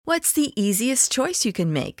What's the easiest choice you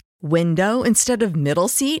can make? Window instead of middle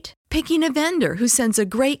seat? Picking a vendor who sends a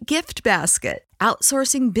great gift basket?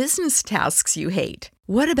 Outsourcing business tasks you hate?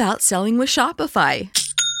 What about selling with Shopify?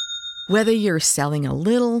 Whether you're selling a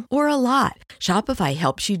little or a lot, Shopify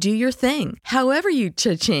helps you do your thing, however you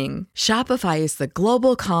cha-ching. Shopify is the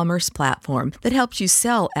global commerce platform that helps you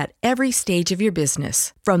sell at every stage of your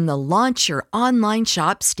business. From the launch your online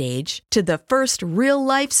shop stage to the first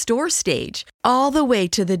real-life store stage, all the way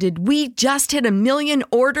to the did we just hit 1 million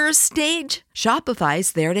orders stage.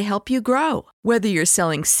 Shopify's there to help you grow. Whether you're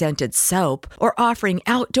selling scented soap or offering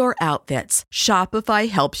outdoor outfits, Shopify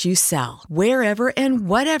helps you sell. Wherever and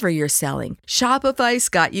whatever you're selling, Shopify's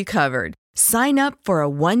got you covered. Sign up for a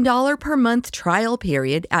 $1 per month trial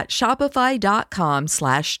period at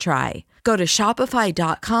shopify.com/try. Go to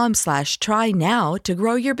shopify.com/try now to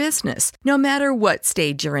grow your business, no matter what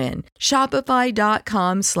stage you're in.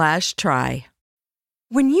 Shopify.com/try.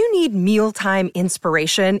 When you need mealtime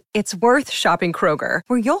inspiration, it's worth shopping Kroger,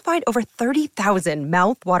 where you'll find over 30,000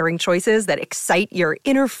 mouth-watering choices that excite your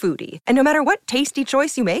inner foodie. And no matter what tasty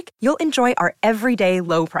choice you make, you'll enjoy our everyday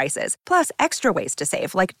low prices, plus extra ways to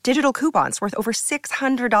save, like digital coupons worth over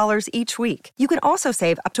 $600 each week. You can also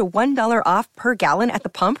save up to $1 off per gallon at the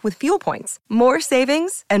pump with fuel points. More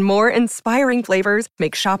savings and more inspiring flavors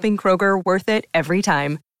make shopping Kroger worth it every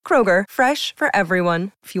time. Kroger, fresh for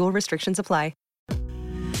everyone. Fuel restrictions apply.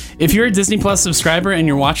 If you're a Disney Plus subscriber and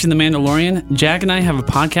you're watching The Mandalorian, Jack and I have a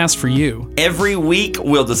podcast for you. Every week,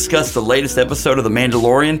 we'll discuss the latest episode of The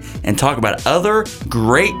Mandalorian and talk about other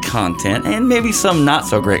great content and maybe some not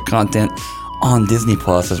so great content on Disney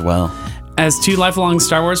Plus as well. As two lifelong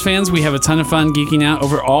Star Wars fans, we have a ton of fun geeking out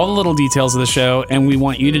over all the little details of the show, and we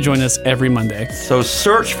want you to join us every Monday. So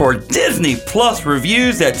search for Disney Plus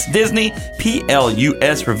Reviews. That's Disney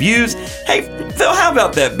Plus Reviews. Hey, Phil, how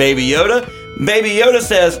about that, Baby Yoda? Baby Yoda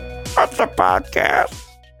says, "What's a podcast?"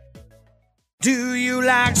 Do you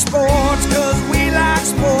like sports? 'Cause we like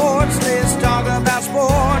sports. Let's talk about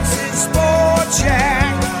sports. It's Sport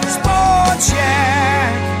Shack. Sport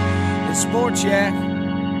Shack. It's Sport Shack.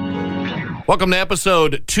 Welcome to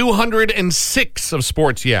episode 206 of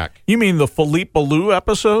Sports Yak. You mean the Philippe Alou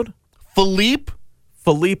episode? Philippe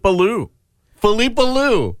Alou. Philippe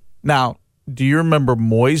Alou. Now, do you remember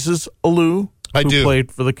Moises Alou? I who do.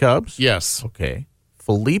 Played for the Cubs? Yes. Okay.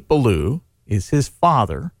 Philippe Alou is his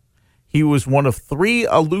father. He was one of 3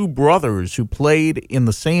 Alou brothers who played in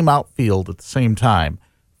the same outfield at the same time.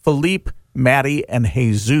 Philippe, Matty, and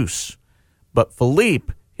Jesus. But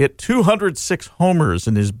Philippe hit 206 homers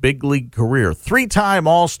in his big league career, 3-time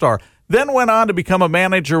All-Star, then went on to become a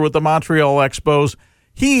manager with the Montreal Expos.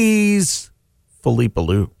 He's Philippe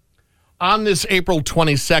Alou. On this April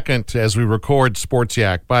 22nd, as we record Sports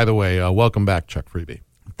Yak, by the way, welcome back, Chuck Freebie.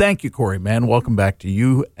 Thank you, Corey, man. Welcome back to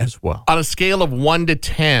you as well. On a scale of 1 to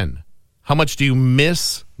 10, how much do you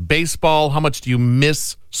miss baseball? How much do you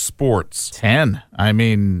miss sports? 10. I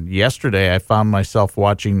mean, yesterday I found myself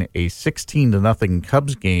watching a 16-0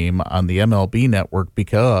 Cubs game on the MLB network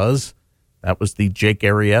because that was the Jake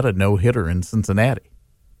Arrieta no-hitter in Cincinnati.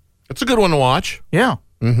 It's a good one to watch. Yeah.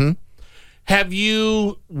 Mm-hmm. Have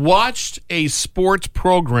you watched a sports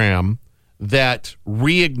program that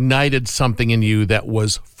reignited something in you that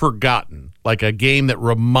was forgotten, like a game that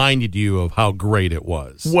reminded you of how great it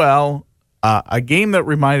was? Well, a game that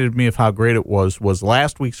reminded me of how great it was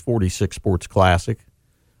last week's 46 Sports Classic.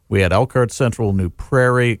 We had Elkhart Central, New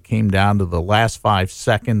Prairie. It came down to the last 5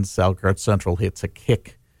 seconds. Elkhart Central hits a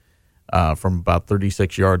kick from about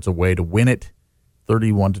 36 yards away to win it,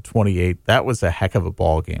 31-28. That was a heck of a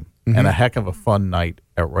ball game. Mm-hmm. And a heck of a fun night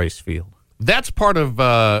at Rice Field. That's part of,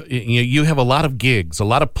 you have a lot of gigs, a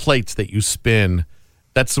lot of plates that you spin.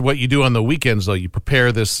 That's what you do on the weekends, though. You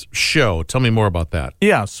prepare this show. Tell me more about that.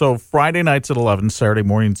 Yeah, so Friday nights at 11, Saturday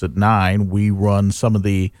mornings at 9, we run some of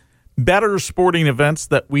the better sporting events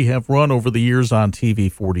that we have run over the years on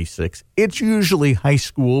TV 46. It's usually high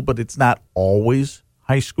school, but it's not always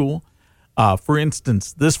high school. For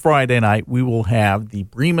instance, this Friday night, we will have the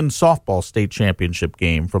Bremen Softball State Championship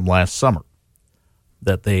game from last summer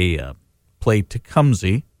that they played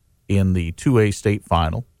Tecumseh in the 2A state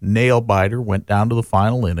final. Nail biter, went down to the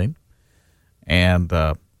final inning. And,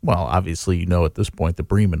 well, obviously, you know at this point the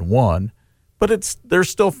Bremen won, but they're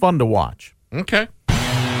still fun to watch. Okay.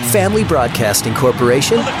 Family Broadcasting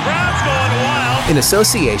Corporation, The crowd's going wild. in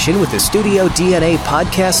association with the Studio DNA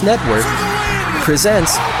Podcast Network,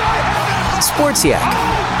 presents Sports Yak.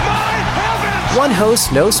 One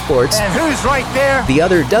host knows sports, And who's right there? the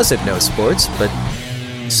other doesn't know sports, but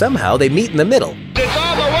somehow they meet in the middle. It's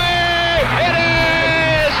all the way.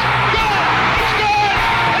 It is good. It's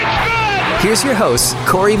good. It's good. Here's your host,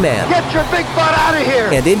 Corey Mann. Get your big butt out of here!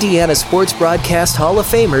 And Indiana Sports Broadcast Hall of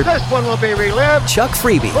Famer, This one will be relived Chuck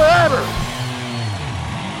Freebie. forever!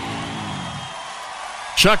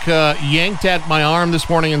 Chuck yanked at my arm this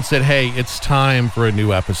morning and said, hey, it's time for a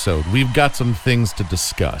new episode. We've got some things to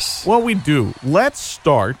discuss. Well, we do. Let's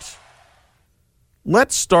start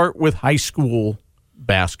with high school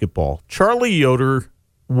basketball. Charlie Yoder,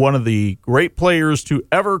 one of the great players to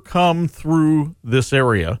ever come through this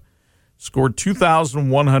area, scored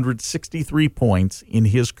 2,163 points in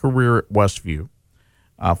his career at Westview.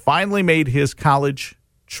 Finally made his college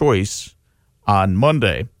choice on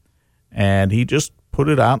Monday, and he just put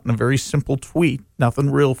it out in a very simple tweet,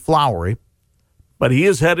 nothing real flowery. But he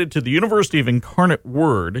is headed to the University of Incarnate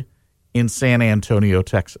Word in San Antonio,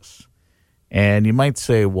 Texas. And you might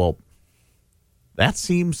say, well, that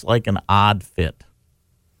seems like an odd fit.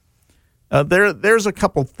 There's a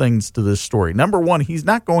couple things to this story. Number one, he's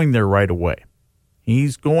not going there right away.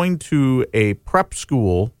 He's going to a prep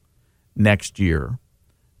school next year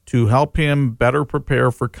to help him better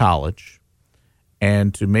prepare for college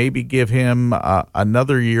and to maybe give him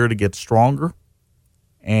another year to get stronger.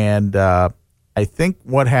 And I think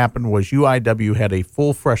what happened was UIW had a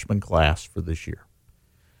full freshman class for this year.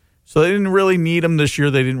 So they didn't really need him this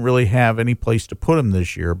year. They didn't really have any place to put him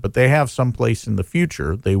this year, but they have some place in the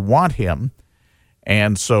future. They want him.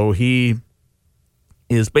 And so he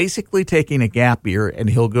is basically taking a gap year, and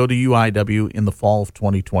he'll go to UIW in the fall of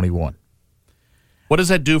 2021. What does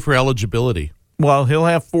that do for eligibility? Well, he'll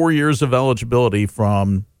have 4 years of eligibility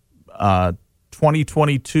from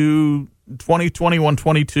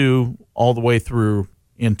 2021-22 all the way through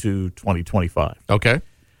into 2025. Okay.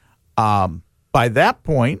 By that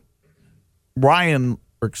point, Drew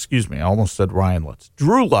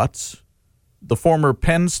Lutz, the former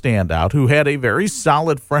Penn standout, who had a very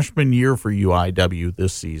solid freshman year for UIW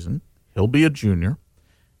this season, he'll be a junior.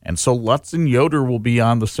 And so Lutz and Yoder will be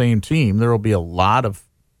on the same team. There will be a lot of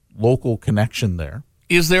local connection there.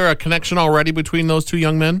 Is there a connection already between those two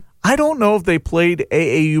young men? I don't know if they played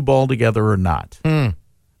AAU ball together or not.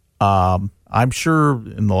 I'm sure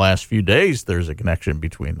in the last few days there's a connection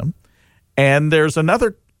between them. And there's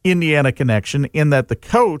another Indiana connection in that the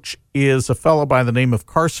coach is a fellow by the name of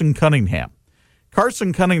Carson Cunningham.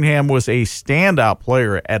 Carson Cunningham was a standout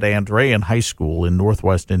player at Andrean High School in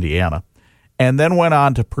Northwest Indiana and then went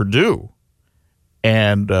on to Purdue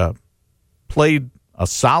and played a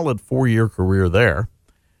solid 4-year career there.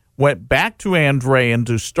 Went back to Andrean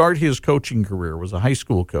to start his coaching career, was a high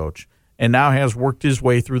school coach, and now has worked his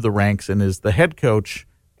way through the ranks and is the head coach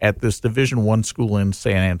at this Division I school in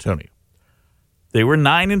San Antonio. They were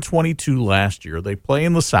 9-22 last year. They play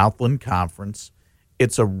in the Southland Conference.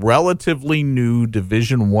 It's a relatively new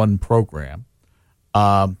Division I program.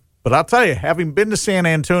 But I'll tell you, having been to San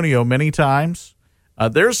Antonio many times,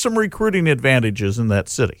 there's some recruiting advantages in that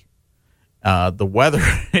city. The weather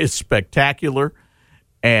is spectacular,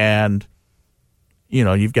 and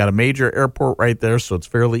you've got a major airport right there, so it's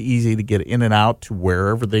fairly easy to get in and out to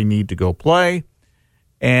wherever they need to go play.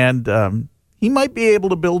 And he might be able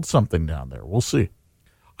to build something down there. We'll see.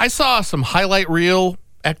 I saw some highlight reel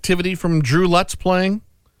activity from Drew Lutz playing.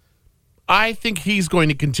 I think he's going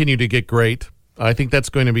to continue to get great. I think that's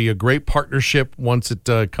going to be a great partnership once it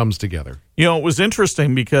comes together. It was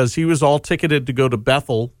interesting because he was all ticketed to go to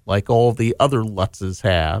Bethel like all the other Lutzes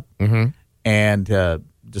have, and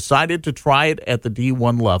decided to try it at the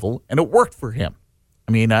D1 level, and it worked for him.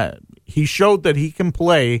 I mean, he showed that he can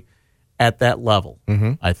play at that level,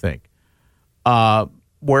 I think.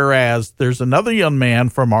 Whereas there's another young man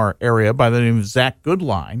from our area by the name of Zach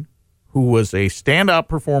Goodline, who was a standout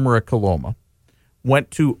performer at Coloma,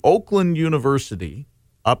 went to Oakland University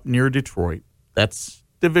up near Detroit. That's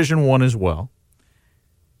Division I as well.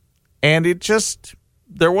 And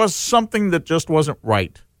there was something that just wasn't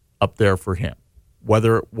right up there for him.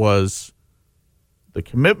 Whether it was the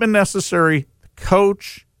commitment necessary, the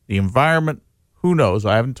coach, the environment, who knows?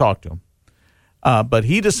 I haven't talked to him. But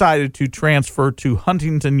he decided to transfer to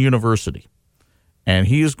Huntington University. And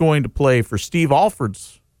he is going to play for Steve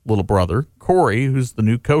Alford's little brother, Corey, who's the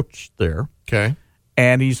new coach there. Okay.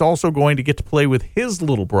 And he's also going to get to play with his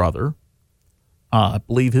little brother. I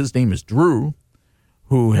believe his name is Drew,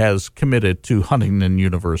 who has committed to Huntington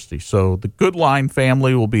University. So the Goodline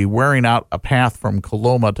family will be wearing out a path from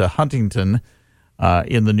Coloma to Huntington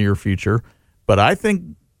in the near future. But I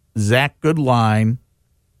think Zach Goodline,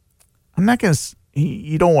 I'm not going to,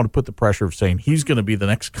 you don't want to put the pressure of saying he's going to be the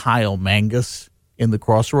next Kyle Mangus in the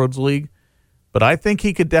Crossroads League, but I think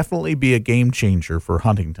he could definitely be a game changer for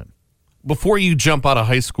Huntington. Before you jump out of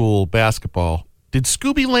high school basketball, did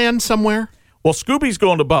Scooby land somewhere? Well, Scooby's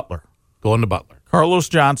going to Butler. Going to Butler. Carlos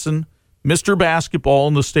Johnson, Mr. Basketball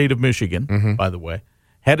in the state of Michigan, by the way,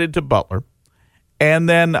 headed to Butler. And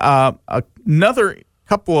then another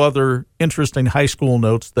couple other interesting high school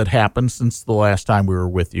notes that happened since the last time we were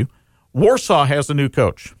with you. Warsaw has a new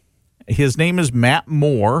coach. His name is Matt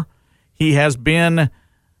Moore. He has been,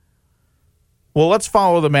 well, let's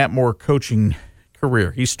follow the Matt Moore coaching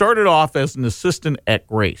career. He started off as an assistant at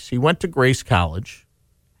Grace. He went to Grace College,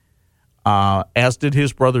 as did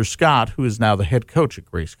his brother Scott, who is now the head coach at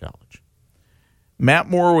Grace College. Matt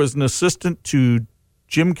Moore was an assistant to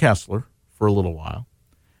Jim Kessler for a little while.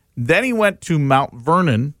 Then he went to Mount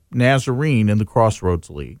Vernon Nazarene in the Crossroads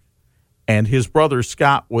League, and his brother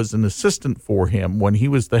Scott was an assistant for him when he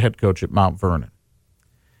was the head coach at Mount Vernon.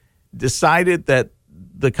 Decided that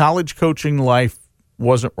the college coaching life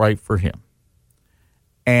wasn't right for him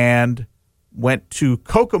and went to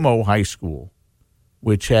Kokomo High School,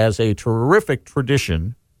 which has a terrific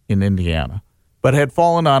tradition in Indiana, but had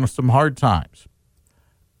fallen on some hard times.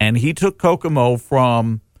 And he took Kokomo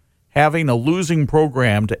from having a losing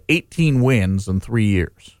program to 18 wins in 3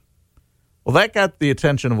 years. Well, that got the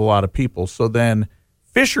attention of a lot of people. So then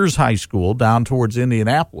Fishers High School down towards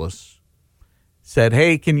Indianapolis said,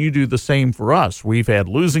 hey, can you do the same for us? We've had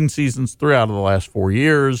losing seasons 3 out of the last 4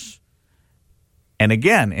 years. And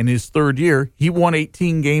again, in his third year, he won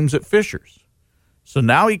 18 games at Fishers. So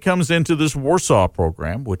now he comes into this Warsaw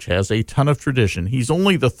program, which has a ton of tradition. He's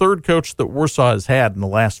only the third coach that Warsaw has had in the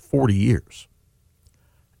last 40 years.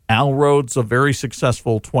 Al Rhodes, a very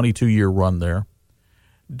successful 22-year run there.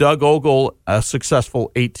 Doug Ogle, a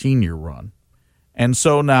successful 18-year run. And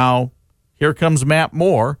so now here comes Matt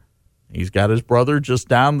Moore. He's got his brother just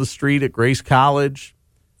down the street at Grace College.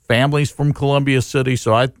 Family's from Columbia City,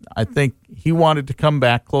 so I think he wanted to come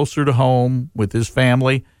back closer to home with his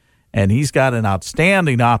family, and he's got an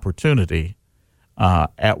outstanding opportunity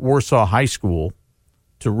at Warsaw High School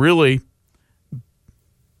to really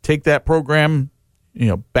take that program,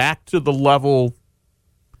 back to the level.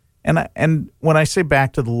 And when I say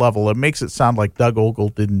back to the level, it makes it sound like Doug Ogle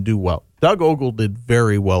didn't do well. Doug Ogle did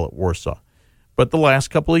very well at Warsaw, but the last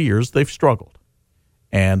couple of years they've struggled.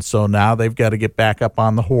 And so now they've got to get back up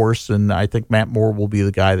on the horse, and I think Matt Moore will be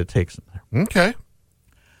the guy that takes them there. Okay.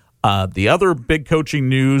 The other big coaching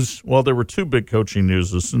news, well, there were 2 big coaching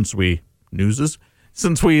newses since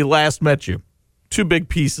we last met you. 2 big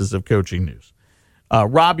pieces of coaching news.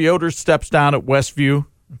 Rob Yoder steps down at Westview.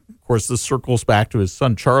 Of course, this circles back to his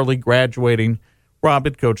son Charlie graduating. Rob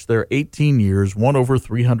had coached there 18 years, won over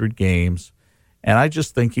 300 games, and I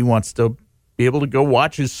just think he wants to be able to go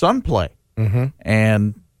watch his son play.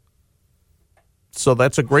 And so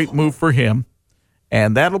that's a great move for him,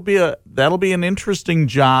 and that'll be an interesting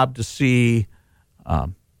job to see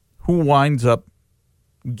who winds up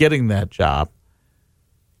getting that job.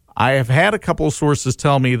 I have had a couple of sources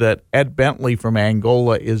tell me that Ed Bentley from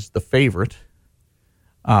Angola is the favorite.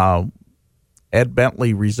 Ed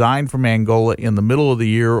Bentley resigned from Angola in the middle of the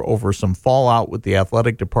year over some fallout with the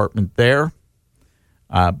athletic department there.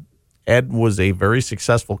 Ed was a very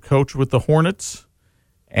successful coach with the Hornets,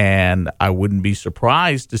 and I wouldn't be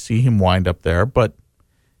surprised to see him wind up there, but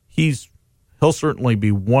he'll certainly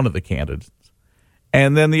be one of the candidates.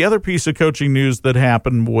 And then the other piece of coaching news that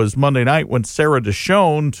happened was Monday night when Sarah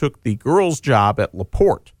Deshawn took the girls' job at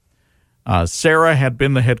LaPorte. Sarah had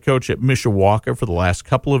been the head coach at Mishawaka for the last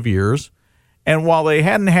couple of years, and while they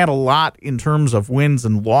hadn't had a lot in terms of wins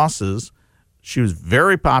and losses, she was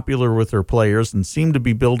very popular with her players and seemed to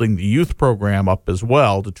be building the youth program up as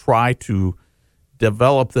well to try to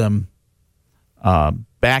develop them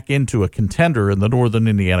back into a contender in the Northern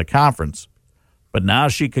Indiana Conference. But now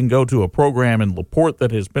she can go to a program in LaPorte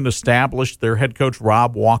that has been established. Their head coach,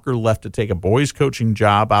 Rob Walker, left to take a boys coaching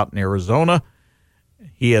job out in Arizona.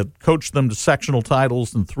 He had coached them to sectional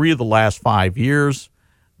titles in 3 of the last 5 years.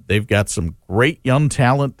 They've got some great young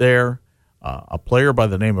talent there. A player by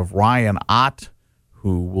the name of Ryan Ott,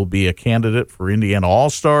 who will be a candidate for Indiana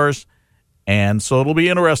All-Stars. And so it'll be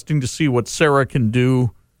interesting to see what Sarah can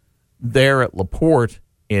do there at LaPorte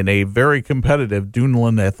in a very competitive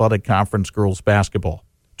Duneland Athletic Conference girls basketball.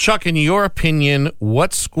 Chuck, in your opinion,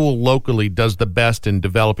 what school locally does the best in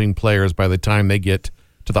developing players by the time they get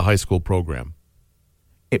to the high school program?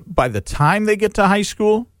 By the time they get to high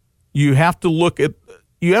school, you have to look at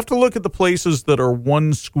the places that are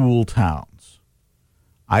one school towns.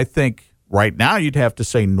 I think right now you'd have to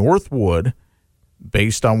say Northwood,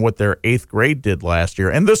 based on what their 8th grade did last year.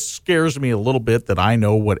 And this scares me a little bit that I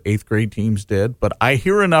know what 8th grade teams did, but I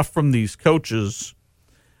hear enough from these coaches.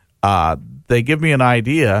 They give me an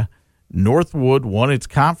idea. Northwood won its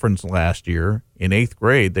conference last year in 8th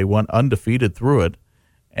grade. They went undefeated through it.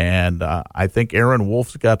 And I think Aaron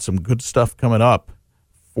Wolf's got some good stuff coming up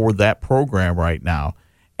for that program right now.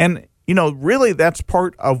 And, really that's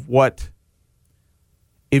part of what,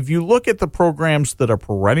 if you look at the programs that are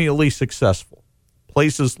perennially successful,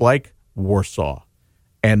 places like Warsaw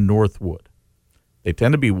and Northwood, they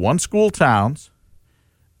tend to be one-school towns.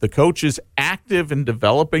 The coach is active in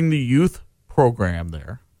developing the youth program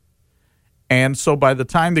there. And so by the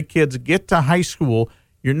time the kids get to high school,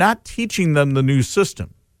 you're not teaching them the new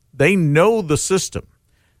system. They know the system.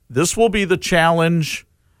 This will be the challenge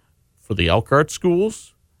for the Elkhart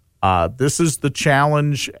schools. This is the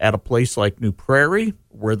challenge at a place like New Prairie,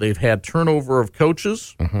 where they've had turnover of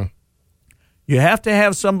coaches. Mm-hmm. You have to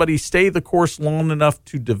have somebody stay the course long enough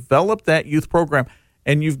to develop that youth program,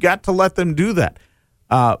 and you've got to let them do that.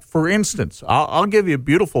 For instance, I'll give you a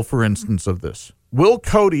beautiful for instance of this. Will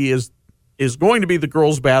Cody is going to be the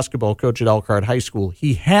girls' basketball coach at Elkhart High School.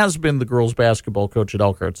 He has been the girls' basketball coach at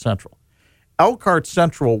Elkhart Central. Elkhart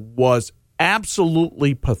Central was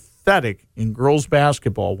absolutely pathetic in girls'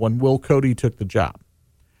 basketball when Will Cody took the job.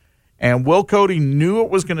 And Will Cody knew it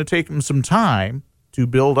was going to take him some time to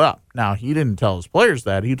build up. Now, he didn't tell his players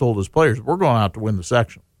that. He told his players, we're going out to win the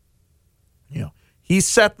section. He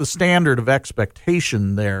set the standard of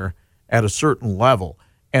expectation there at a certain level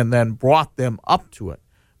and then brought them up to it.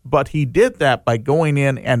 But he did that by going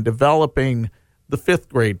in and developing the 5th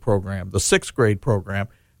grade program, the 6th grade program.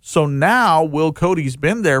 So now Will Cody's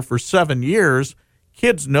been there for 7 years.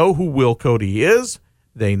 Kids know who Will Cody is.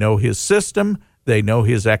 They know his system. They know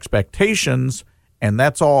his expectations. And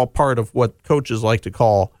that's all part of what coaches like to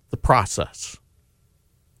call the process.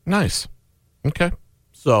 Nice. Okay.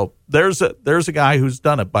 So there's a guy who's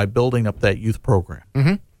done it by building up that youth program.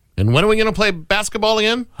 Mm-hmm. And when are we going to play basketball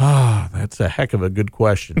again? That's a heck of a good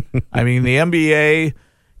question. I mean, the NBA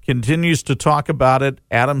continues to talk about it.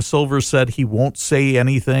 Adam Silver said he won't say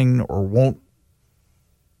anything or won't,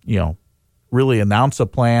 really announce a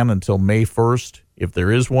plan until May 1st, if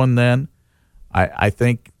there is one then. I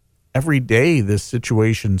think every day this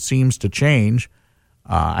situation seems to change.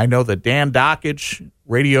 I know that Dan Dockich,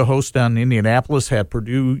 radio host on Indianapolis, had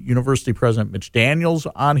Purdue University President Mitch Daniels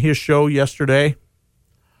on his show yesterday.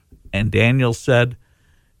 And Daniels said,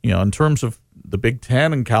 in terms of the Big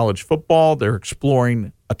Ten and college football, they're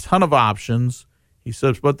exploring a ton of options. He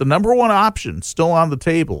says, but the number one option still on the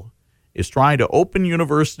table is trying to open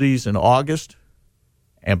universities in August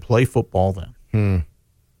and play football then.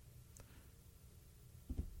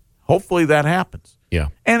 Hopefully that happens. Yeah.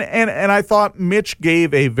 And I thought Mitch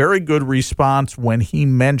gave a very good response when he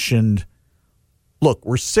mentioned, look,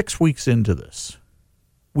 we're 6 weeks into this.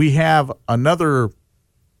 We have another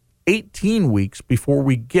 18 weeks before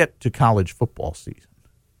we get to college football season.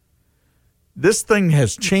 This thing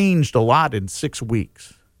has changed a lot in 6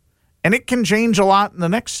 weeks. And it can change a lot in the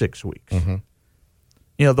next 6 weeks. Mm-hmm.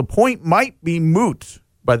 The point might be moot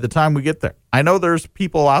by the time we get there. I know there's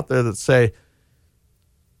people out there that say,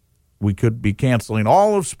 we could be canceling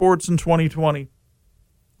all of sports in 2020.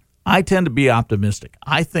 I tend to be optimistic.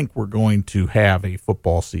 I think we're going to have a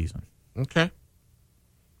football season. Okay.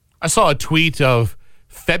 I saw a tweet of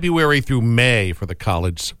February through May for the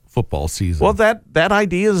college football season. Well, that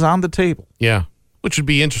idea is on the table. Yeah, which would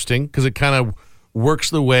be interesting because it kind of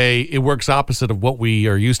works opposite of what we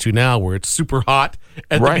are used to now, where it's super hot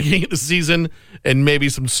at the beginning of the season and maybe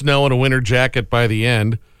some snow and a winter jacket by the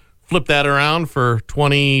end. Flip that around for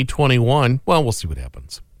 2021. Well, we'll see what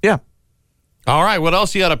happens. Yeah. All right. What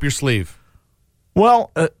else you got up your sleeve?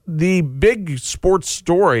 Well, the big sports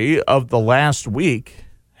story of the last week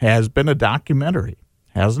has been a documentary,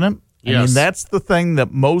 hasn't it? Yes. I mean, that's the thing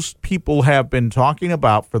that most people have been talking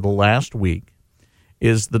about for the last week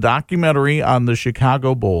is the documentary on the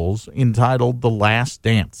Chicago Bulls entitled The Last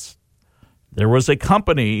Dance. There was a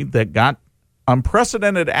company that got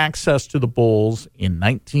unprecedented access to the Bulls in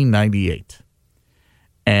 1998.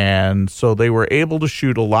 And so they were able to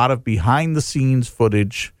shoot a lot of behind-the-scenes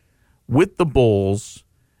footage with the Bulls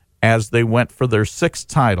as they went for their 6th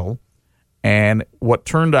title and what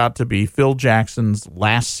turned out to be Phil Jackson's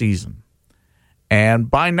last season. And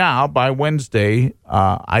by Wednesday,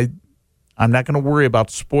 I'm not going to worry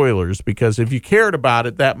about spoilers because if you cared about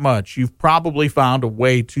it that much, you've probably found a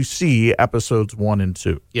way to see episodes 1 and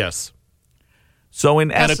 2. Yes. So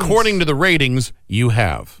in essence, and according to the ratings, you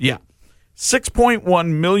have. Yeah. 6.1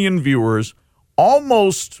 million viewers,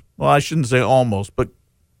 almost, well, I shouldn't say almost, but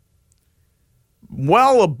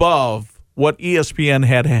well above what ESPN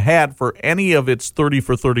had for any of its 30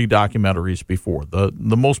 for 30 documentaries before. The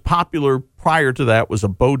most popular prior to that was a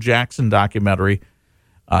Bo Jackson documentary,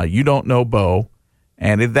 You Don't Know Bo,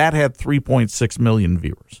 and that had 3.6 million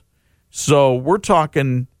viewers. So we're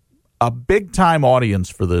talking a big-time audience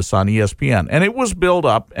for this on ESPN. And it was built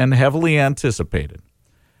up and heavily anticipated.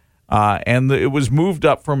 And it was moved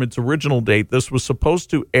up from its original date. This was supposed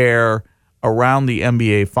to air around the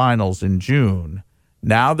NBA Finals in June.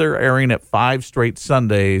 Now they're airing it 5 straight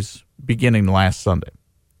Sundays beginning last Sunday,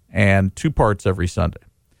 and 2 parts every Sunday.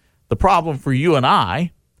 The problem for you and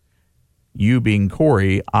I, you being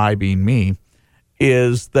Corey, I being me,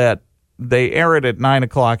 is that they air it at 9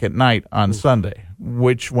 o'clock at night on Sunday,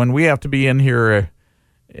 which when we have to be in here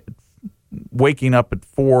waking up at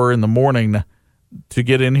 4 in the morning to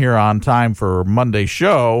get in here on time for Monday's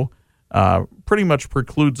show, pretty much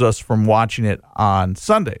precludes us from watching it on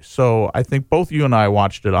Sunday. So I think both you and I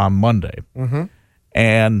watched it on Monday. Mm-hmm.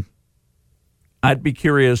 And I'd be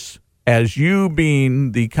curious, as you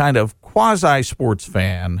being the kind of quasi-sports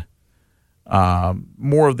fan,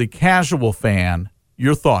 more of the casual fan,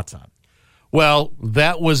 your thoughts on it. Well,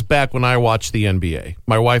 that was back when I watched the NBA.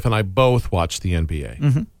 My wife and I both watched the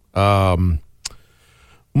NBA. Mm-hmm.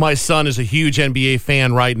 My son is a huge NBA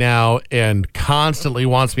fan right now and constantly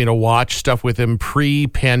wants me to watch stuff with him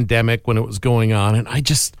pre-pandemic when it was going on. And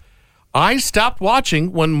I stopped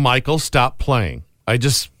watching when Michael stopped playing.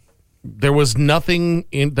 There was nothing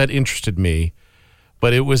that interested me,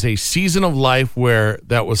 but it was a season of life where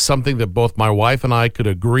that was something that both my wife and I could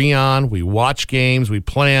agree on. We watched games. We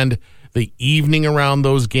planned the evening around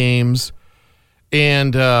those games.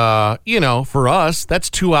 And, for us, that's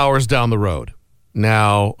 2 hours down the road.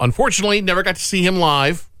 Now, unfortunately, never got to see him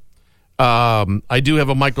live. I do have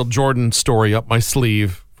a Michael Jordan story up my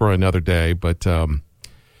sleeve for another day, but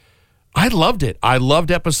I loved it. I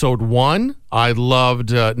loved episode 1. I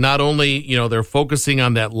loved not only, they're focusing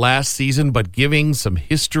on that last season, but giving some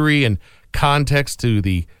history and context to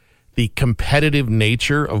the competitive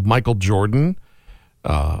nature of Michael Jordan.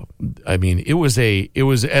 It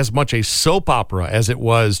was as much a soap opera as it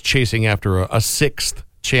was chasing after a 6th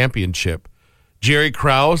championship. Jerry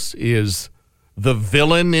Krause is the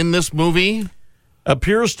villain in this movie.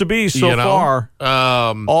 Appears to be so far.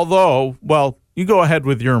 Although, well, you go ahead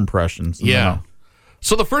with your impressions. Yeah.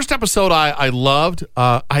 So the first episode I loved.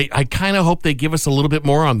 I kind of hope they give us a little bit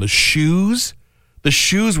more on the shoes. The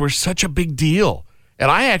shoes were such a big deal. And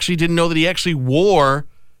I actually didn't know that he actually wore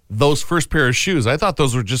those first pair of shoes. I thought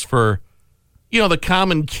those were just for, the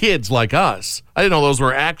common kids like us. I didn't know those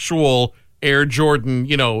were actual Air Jordan.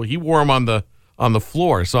 He wore them on the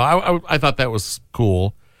floor. So I thought that was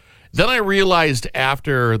cool. Then I realized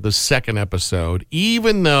after the second episode,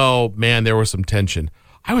 even though, man, there was some tension,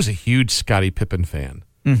 I was a huge Scottie Pippen fan.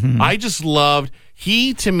 Mm-hmm. I just loved,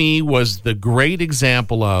 he to me was the great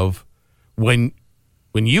example of when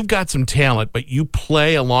you've got some talent, but you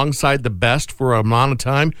play alongside the best for an amount of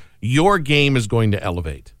time, your game is going to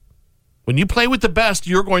elevate. When you play with the best,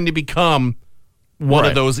 you're going to become one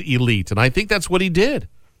of those elite. And I think that's what he did.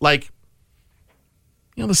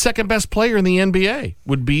 The second best player in the NBA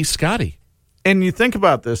would be Scottie. And you think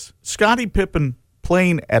about this, Scottie Pippen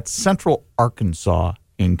playing at Central Arkansas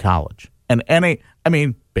in college. And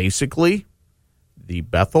basically the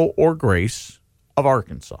Bethel or Grace of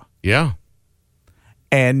Arkansas. Yeah.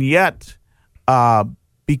 And yet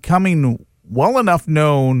becoming well enough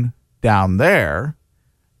known down there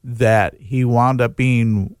that he wound up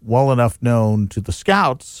being well enough known to the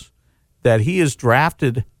scouts that he is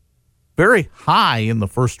drafted very high in the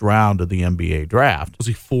first round of the NBA draft. Was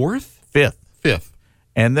he 4th? 5th. 5th.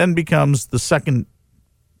 And then becomes the second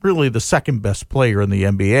best player in the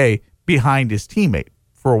NBA behind his teammate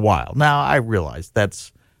for a while. Now, I realize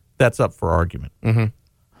that's up for argument. Mm-hmm.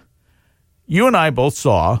 You and I both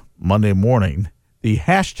saw Monday morning the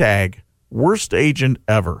hashtag worst agent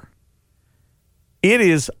ever. It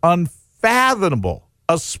is unfathomable,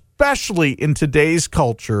 especially in today's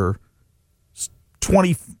culture,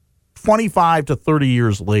 25 to 30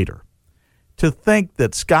 years later, to think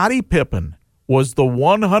that Scottie Pippen was the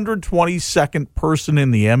 122nd person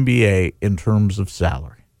in the NBA in terms of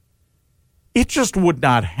salary. It just would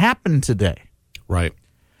not happen today. Right.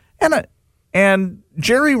 And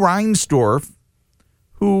Jerry Reinsdorf,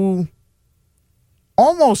 who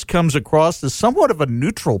almost comes across as somewhat of a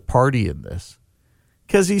neutral party in this,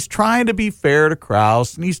 because he's trying to be fair to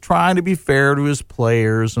Krause and he's trying to be fair to his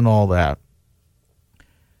players and all that.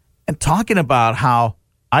 And talking about how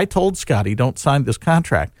I told Scottie, don't sign this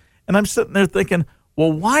contract. And I'm sitting there thinking,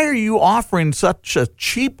 well, why are you offering such a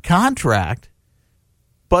cheap contract?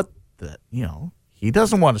 But, he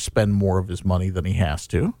doesn't want to spend more of his money than he has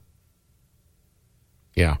to.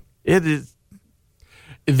 Yeah. It is.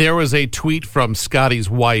 There was a tweet from Scottie's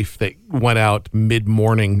wife that went out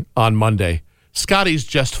mid-morning on Monday. Scottie's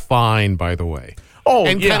just fine, by the way.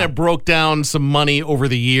 and kind of broke down some money over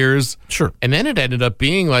the years. Sure. And then it ended up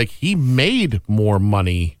being like he made more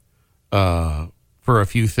money for a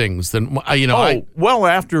few things than well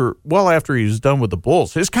after he was done with the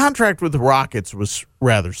Bulls. His contract with the Rockets was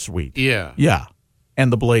rather sweet. Yeah. Yeah.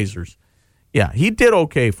 And the Blazers. Yeah, he did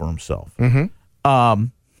okay for himself. Mm-hmm.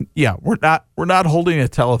 Yeah, we're not holding a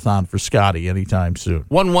telethon for Scotty anytime soon.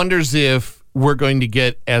 One wonders if we're going to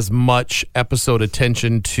get as much episode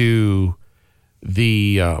attention to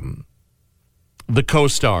the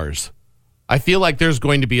co-stars. I feel like there's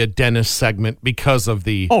going to be a Dennis segment because of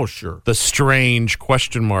the the strange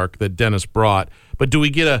question mark that Dennis brought. But do we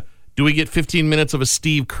get 15 minutes of a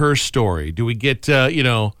Steve Kerr story? Do we get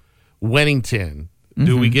Wennington?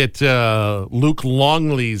 Do we get Luke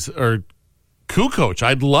Longley's or Kukoc?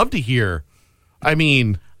 I'd love to hear. I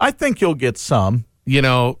mean, I think you'll get some.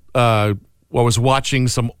 I was watching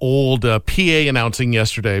some old PA announcing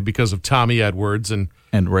yesterday because of Tommy Edwards and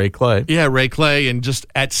Ray Clay. Yeah, Ray Clay, and just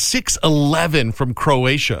at 6'11" from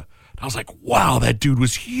Croatia. I was like, wow, that dude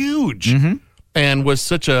was huge and was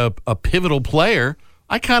such a pivotal player.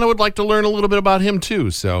 I kind of would like to learn a little bit about him too.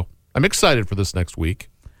 So I'm excited for this next week.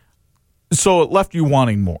 So it left you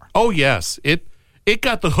wanting more. Oh, yes. It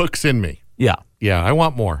got the hooks in me. Yeah. Yeah, I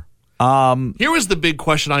want more. Here was the big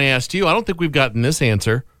question I asked you. I don't think we've gotten this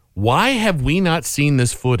answer. Why have we not seen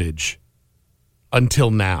this footage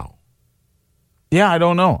until now? Yeah, I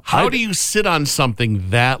don't know. How do you sit on something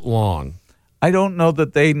that long? I don't know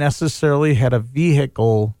that they necessarily had a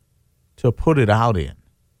vehicle to put it out in.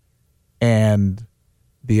 And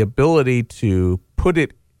the ability to put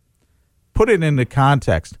it into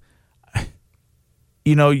context.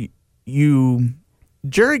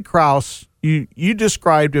 Jerry Krause, you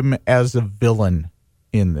described him as a villain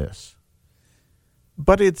in this.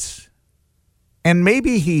 But and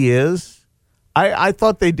maybe he is. I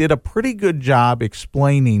thought they did a pretty good job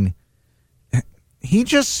explaining. He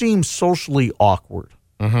just seems socially awkward.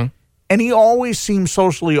 Mm-hmm. And he always seems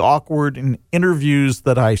socially awkward in interviews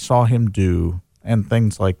that I saw him do and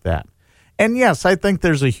things like that. And yes, I think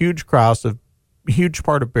there's a huge part of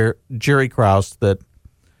Jerry Krause that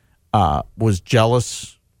was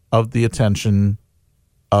jealous of the attention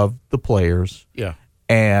of the players. Yeah.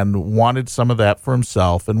 And wanted some of that for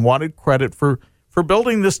himself and wanted credit for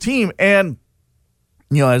building this team. And,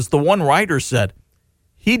 as the one writer said,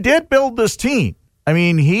 he did build this team. I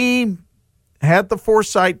mean, he had the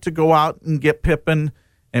foresight to go out and get Pippen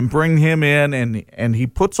and bring him in, and he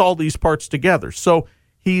puts all these parts together. So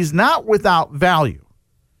he's not without value.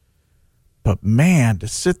 But, man, to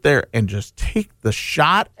sit there and just take the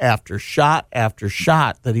shot after shot after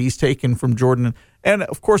shot that he's taken from Jordan. And,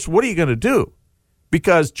 of course, what are you going to do?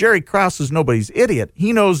 Because Jerry Krause is nobody's idiot.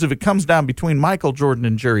 He knows if it comes down between Michael Jordan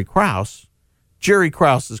and Jerry Krause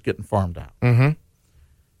is getting farmed out. Mm-hmm.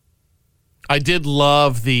 I did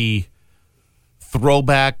love the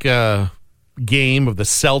throwback game of the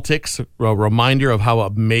Celtics, a reminder of how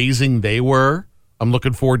amazing they were. I'm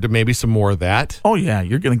looking forward to maybe some more of that. Oh, yeah,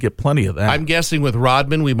 you're going to get plenty of that. I'm guessing with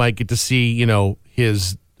Rodman, we might get to see,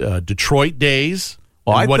 his Detroit days.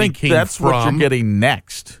 Well, I what think he came that's from. what you're getting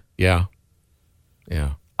next. Yeah.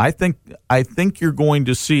 Yeah. I think you're going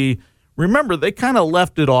to see, remember, they kind of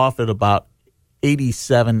left it off at about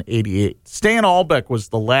 87, 88. Stan Albeck was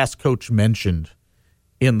the last coach mentioned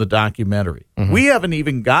in the documentary. Mm-hmm. We haven't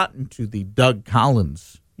even gotten to the Doug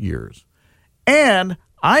Collins years. And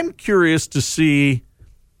I'm curious to see,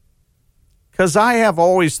 because I have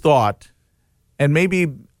always thought, and maybe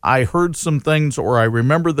I heard some things or I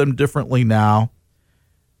remember them differently now,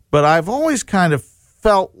 but I've always kind of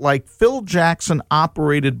felt like Phil Jackson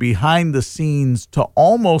operated behind the scenes to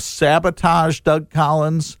almost sabotage Doug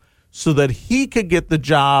Collins so that he could get the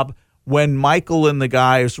job when Michael and the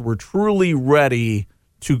guys were truly ready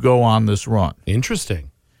to go on this run. Interesting.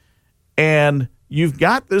 And you've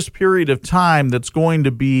got this period of time that's going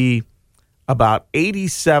to be about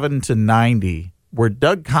 87 to 90 where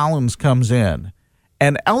Doug Collins comes in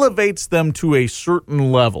and elevates them to a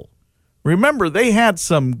certain level. Remember, they had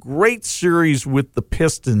some great series with the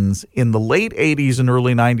Pistons in the late 80s and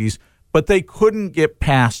early 90s, but they couldn't get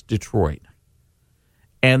past Detroit.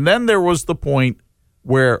 And then there was the point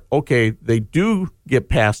where, okay, they do get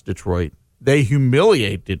past Detroit. They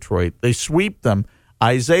humiliate Detroit. They sweep them.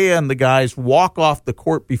 Isaiah and the guys walk off the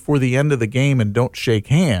court before the end of the game and don't shake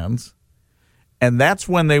hands. And that's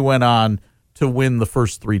when they went on to win the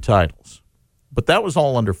first 3 titles. But that was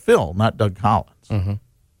all under Phil, not Doug Collins. Mm-hmm.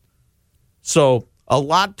 So a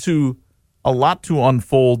lot to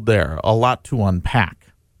unfold there, a lot to unpack.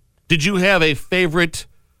 Did you have a favorite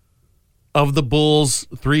of the Bulls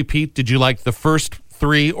three-peat? Did you like the first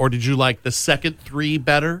 3, or did you like the second 3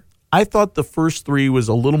 better? I thought the first 3 was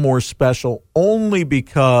a little more special only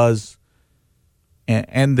because,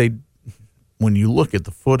 and they, when you look at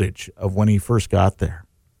the footage of when he first got there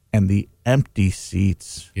and the empty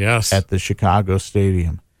seats at the Chicago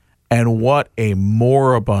Stadium, and what a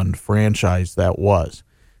moribund franchise that was.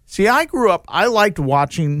 See, I grew up, I liked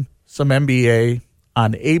watching some NBA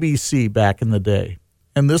on ABC back in the day.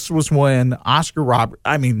 And this was when Oscar Robertson,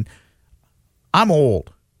 I mean, I'm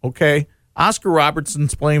old, okay? Oscar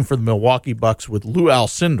Robertson's playing for the Milwaukee Bucks with Lou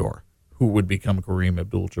Alcindor, who would become Kareem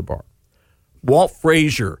Abdul-Jabbar. Walt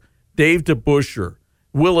Frazier, Dave DeBusschere,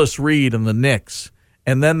 Willis Reed and the Knicks.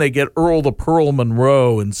 And then they get Earl the Pearl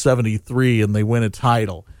Monroe in 73 and they win a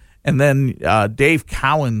title. And then Dave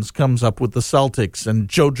Cowens comes up with the Celtics and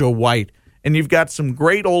JoJo White. And you've got some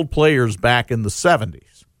great old players back in the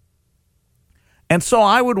 70s. And so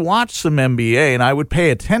I would watch some NBA and I would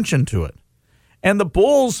pay attention to it. And the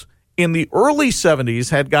Bulls in the early 70s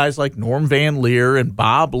had guys like Norm Van Leer and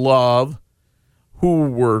Bob Love, who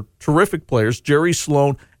were terrific players, Jerry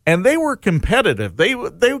Sloan, and they were competitive.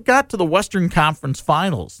 They got to the Western Conference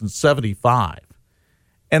Finals in 75.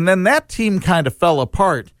 And then that team kind of fell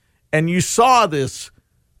apart. And you saw this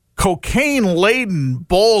cocaine-laden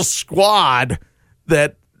Bulls squad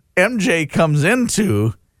that MJ comes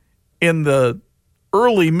into in the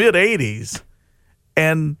early, mid-'80s.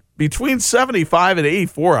 And between 75 and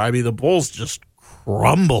 84, I mean, the Bulls just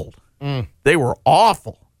crumbled. They were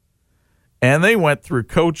awful. And they went through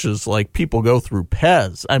coaches like people go through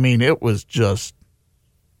Pez. I mean, it was just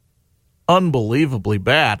unbelievably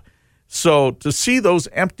bad. So to see those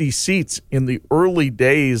empty seats in the early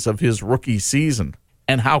days of his rookie season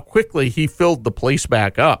and how quickly he filled the place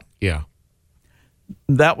back up,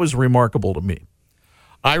 that was remarkable to me.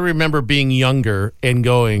 I remember being younger and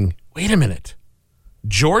going, wait a minute,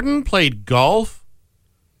 Jordan played golf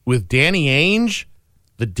with Danny Ainge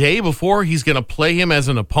the day before he's going to play him as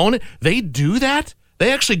an opponent? They do that?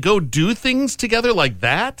 They actually go do things together like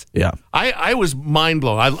that? Yeah. I was mind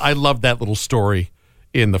blown. I loved that little story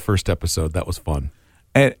in the first episode. That was fun.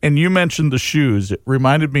 And you mentioned the shoes. It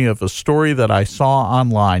reminded me of a story that I saw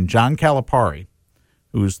online. John Calipari,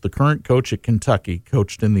 who's the current coach at Kentucky,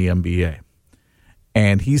 coached in the NBA.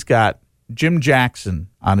 And he's got Jim Jackson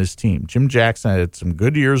on his team. Jim Jackson had some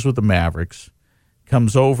good years with the Mavericks,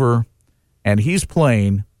 comes over, and he's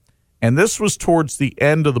playing. And this was towards the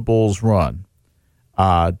end of the Bulls' run.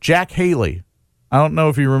 Jack Haley, I don't know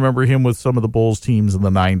if you remember him with some of the Bulls teams in the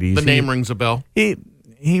 90s. The name rings a bell.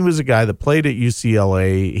 He was a guy that played at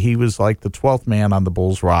UCLA. He was like the 12th man on the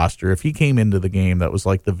Bulls roster. If he came into the game, that was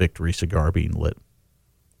like the victory cigar being lit.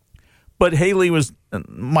 But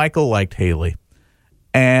Michael liked Haley.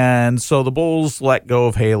 And so the Bulls let go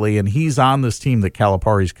of Haley, and he's on this team that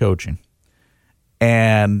Calipari's coaching.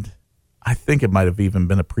 And I think it might have even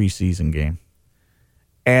been a preseason game.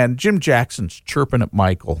 And Jim Jackson's chirping at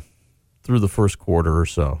Michael through the first quarter or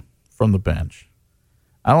so from the bench.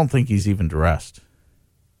 I don't think he's even dressed.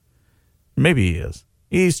 Maybe he is.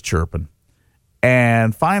 He's chirping.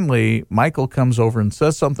 And finally, Michael comes over and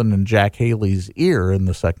says something in Jack Haley's ear in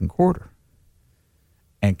the second quarter.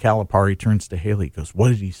 And Calipari turns to Haley and goes, "What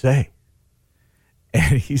did he say?"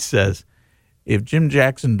 And he says, "If Jim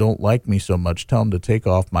Jackson don't like me so much, tell him to take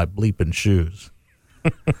off my bleeping shoes."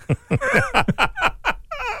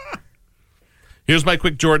 Here's my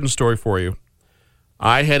quick Jordan story for you.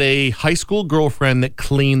 I had a high school girlfriend that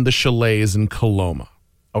cleaned the chalets in Coloma.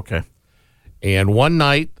 Okay. And one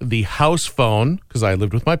night, the house phone, because I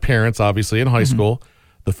lived with my parents, obviously, in high school,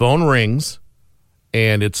 the phone rings,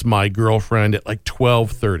 and it's my girlfriend at like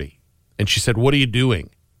 12:30. And she said, "What are you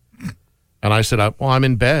doing?" And I said, "Well, I'm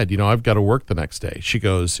in bed. I've got to work the next day." She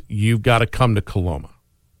goes, "You've got to come to Coloma."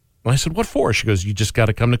 And I said, "What for?" She goes, "You just got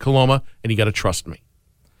to come to Coloma, and you got to trust me."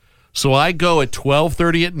 So I go at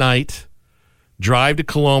 12:30 at night, drive to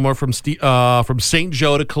Coloma from St.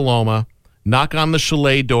 Joe to Coloma, knock on the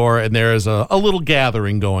chalet door, and there is a little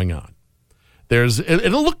gathering going on.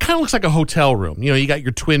 It kind of looks like a hotel room. You got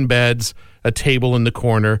your twin beds, a table in the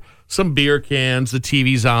corner, some beer cans, the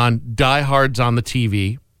TV's on, Die Hard's on the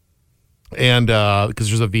TV, and because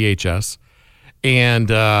there's a VHS. And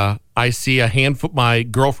I see my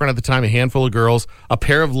girlfriend at the time, a handful of girls, a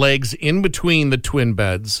pair of legs in between the twin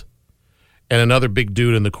beds, and another big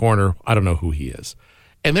dude in the corner. I don't know who he is.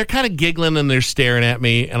 And they're kind of giggling and they're staring at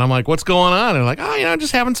me. And I'm like, "What's going on?" And they're like, "Oh,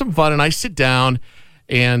 just having some fun." And I sit down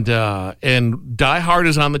and Die Hard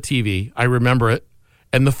is on the TV. I remember it.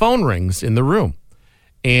 And the phone rings in the room.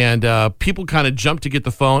 And people kind of jump to get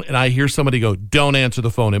the phone. And I hear somebody go, "Don't answer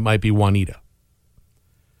the phone. It might be Juanita."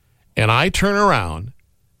 And I turn around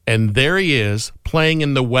And there he is playing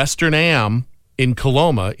in the Western Am in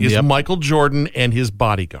Coloma is Michael Jordan and his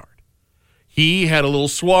bodyguard. He had a little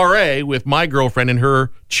soiree with my girlfriend and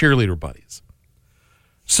her cheerleader buddies.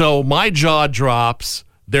 So my jaw drops.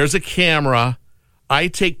 There's a camera. I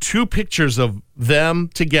take 2 pictures of them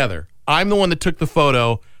together. I'm the one that took the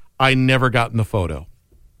photo. I never got in the photo.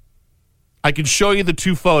 I can show you the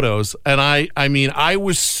 2 photos, and I mean, I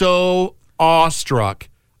was so awestruck,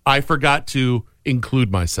 I forgot to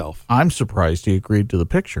include myself. I'm surprised he agreed to the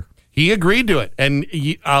picture. He agreed to it, and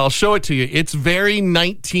I'll show it to you. It's very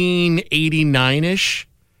 1989-ish,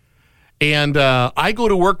 and I go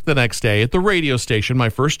to work the next day at the radio station, my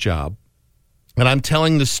first job, and I'm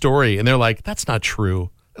telling the story, and they're like, that's not true.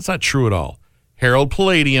 That's not true at all. Harold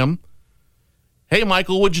Palladium. Hey,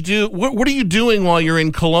 Michael, what'd you do? What are you doing while you're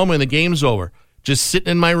in Coloma and the game's over? Just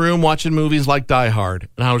sitting in my room watching movies like Die Hard.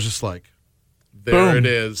 And I was just like, there it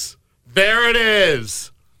is. There it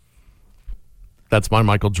is. That's my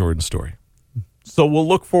Michael Jordan story. So we'll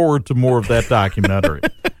look forward to more of that documentary.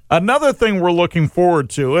 Another thing we're looking forward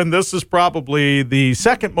to, and this is probably the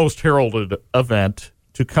second most heralded event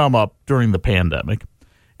to come up during the pandemic,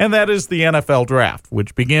 and that is the NFL Draft,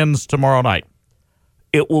 which begins tomorrow night.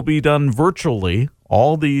 It will be done virtually.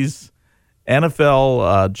 All these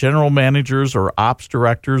NFL general managers or ops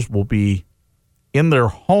directors will be in their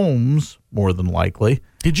homes, more than likely.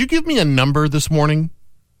 Did you give me a number this morning?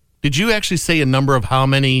 Did you actually say a number of how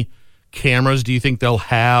many cameras do you think they'll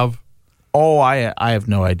have? Oh, I have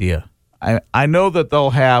no idea. I know that they'll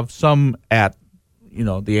have some at,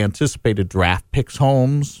 the anticipated draft picks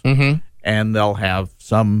homes, and they'll have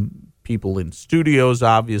some people in studios,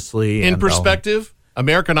 obviously. In perspective,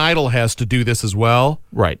 American Idol has to do this as well.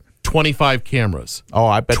 Right. 25 cameras. Oh,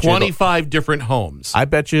 I bet 25 different homes. I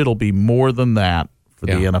bet you it'll be more than that for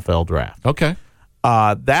the NFL Draft. Okay.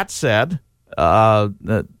 That said,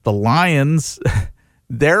 the Lions,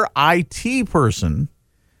 their IT person,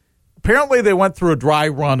 apparently they went through a dry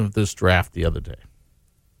run of this draft the other day.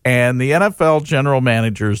 And the NFL general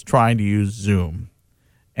manager is trying to use Zoom.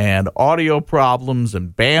 And audio problems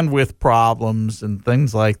and bandwidth problems and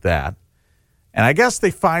things like that. And I guess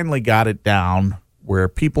they finally got it down where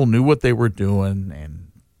people knew what they were doing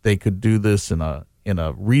and they could do this in a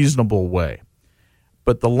reasonable way.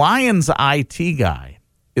 But the Lions IT guy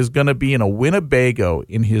is going to be in a Winnebago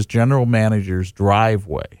in his general manager's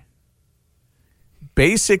driveway.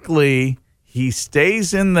 Basically, he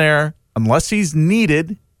stays in there unless he's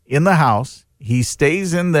needed in the house. He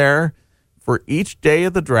stays in there for each day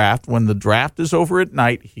of the draft. When the draft is over at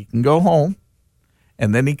night, he can go home.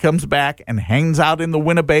 And then he comes back and hangs out in the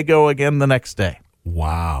Winnebago again the next day.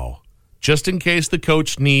 Wow. Just in case the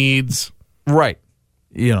coach needs. Right.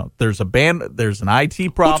 There's an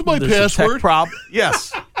IT problem. What's my there's password? A tech problem.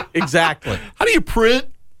 Yes, exactly. How do you print?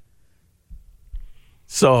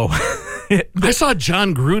 So I saw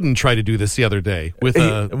John Gruden try to do this the other day with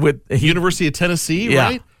University of Tennessee,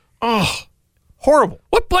 right? Oh, horrible.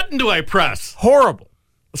 What button do I press? Horrible.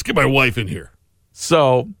 Let's get my wife in here.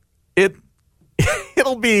 So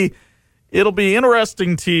it'll be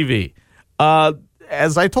interesting TV.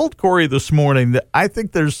 As I told Corey this morning, that I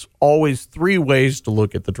think there's always 3 ways to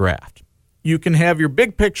look at the draft. You can have your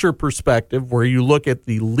big picture perspective where you look at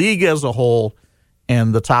the league as a whole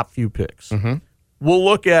and the top few picks. Mm-hmm. We'll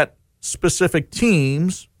look at specific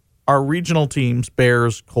teams, our regional teams,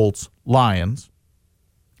 Bears, Colts, Lions.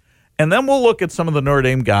 And then we'll look at some of the Notre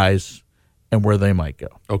Dame guys and where they might go.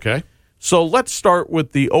 Okay. So let's start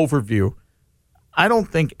with the overview. I don't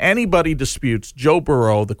think anybody disputes Joe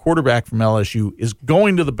Burrow, the quarterback from LSU, is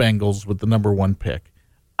going to the Bengals with the number 1 pick.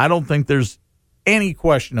 I don't think there's any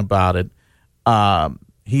question about it.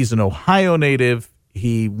 He's an Ohio native.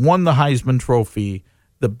 He won the Heisman Trophy.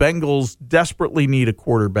 The Bengals desperately need a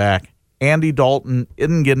quarterback. Andy Dalton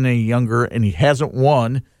isn't getting any younger, and he hasn't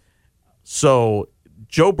won. So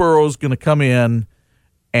Joe Burrow's going to come in,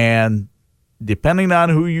 and depending on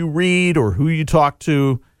who you read or who you talk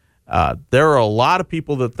to, there are a lot of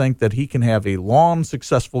people that think that he can have a long,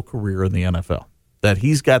 successful career in the NFL, that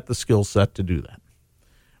he's got the skill set to do that,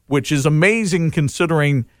 which is amazing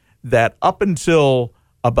considering that up until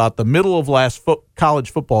about the middle of last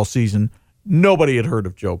college football season, nobody had heard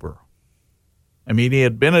of Joe Burrow. I mean, he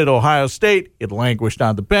had been at Ohio State. It languished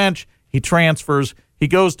on the bench. He transfers. He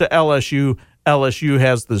goes to LSU. LSU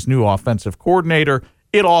has this new offensive coordinator.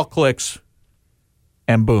 It all clicks,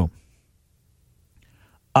 and boom.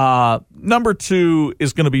 Number 2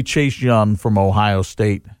 is going to be Chase Young from Ohio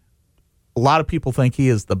State. A lot of people think he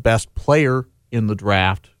is the best player in the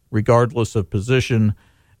draft, regardless of position,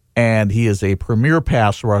 and he is a premier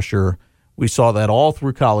pass rusher. We saw that all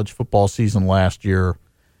through college football season last year.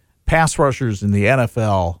 pass rushers in the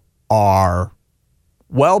NFL are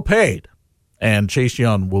well paid, and Chase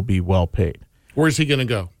Young will be well paid. Where's he going to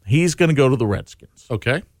go? He's going to go to the Redskins.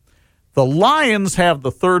 Okay. The Lions have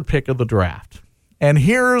the third pick of the draft. And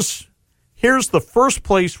here's the first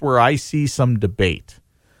place where I see some debate.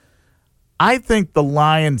 I think the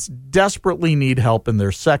Lions desperately need help in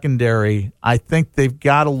their secondary. I think they've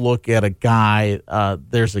got to look at a guy.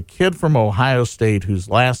 There's a kid from Ohio State whose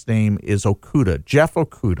last name is Okudah, Jeff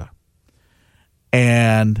Okudah.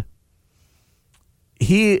 And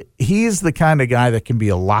he's the kind of guy that can be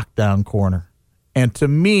a lockdown corner. And to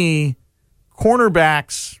me,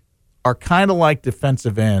 cornerbacks are kind of like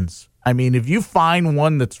defensive ends. I mean, if you find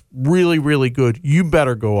one that's really, really good, you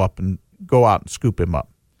better go out and scoop him up.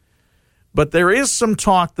 But there is some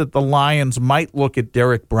talk that the Lions might look at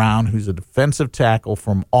Derek Brown, who's a defensive tackle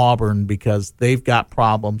from Auburn, because they've got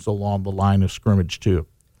problems along the line of scrimmage too.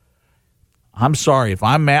 I'm sorry, if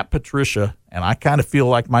I'm Matt Patricia and I kind of feel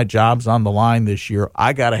like my job's on the line this year,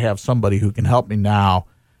 I got to have somebody who can help me now.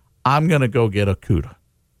 I'm going to go get Okudah.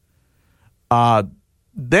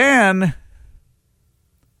 Then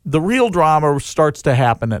the real drama starts to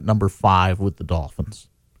happen at number 5 with the Dolphins.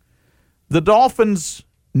 The Dolphins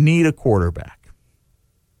need a quarterback.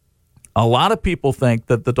 A lot of people think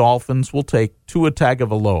that the Dolphins will take Tua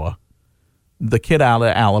Tagovailoa, the kid out of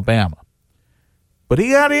Alabama. But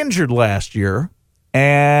he got injured last year,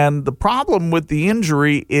 and the problem with the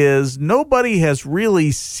injury is nobody has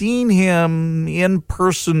really seen him in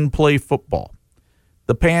person play football.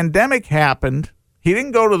 The pandemic happened. He did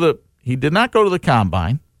not go to the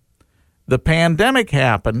combine. The pandemic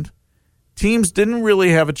happened. Teams didn't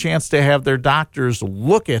really have a chance to have their doctors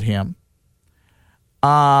look at him.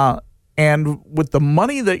 And with the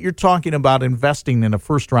money that you're talking about investing in a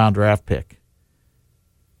first-round draft pick,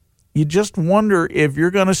 you just wonder if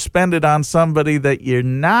you're going to spend it on somebody that you're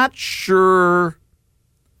not sure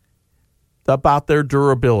about their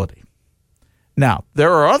durability. Now,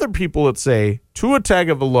 there are other people that say Tua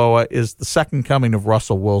Tagovailoa is the second coming of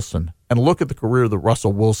Russell Wilson, and look at the career that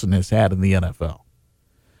Russell Wilson has had in the NFL.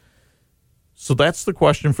 So that's the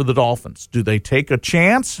question for the Dolphins. Do they take a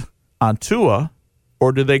chance on Tua,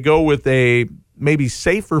 or do they go with a maybe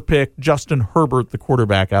safer pick, Justin Herbert, the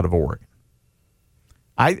quarterback out of Oregon?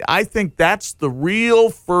 I think that's the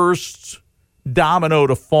real first domino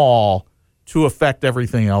to fall to affect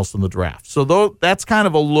everything else in the draft. So that's kind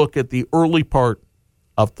of a look at the early part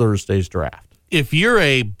of Thursday's draft. If you're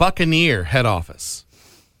a Buccaneer head office,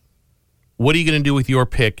 what are you going to do with your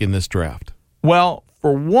pick in this draft? Well,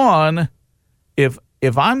 for one, if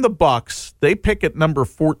I'm the Bucs, they pick at number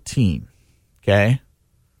 14, okay?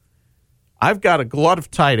 I've got a glut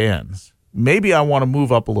of tight ends. Maybe I want to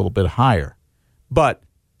move up a little bit higher. But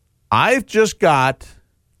I've just got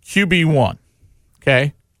QB1,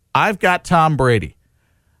 okay? I've got Tom Brady.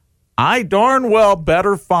 I darn well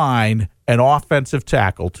better find an offensive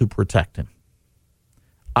tackle to protect him.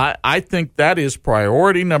 I think that is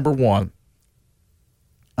priority number one.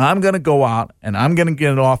 I'm going to go out and I'm going to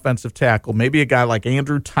get an offensive tackle, maybe a guy like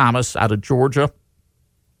Andrew Thomas out of Georgia.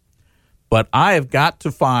 But I have got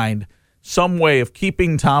to find some way of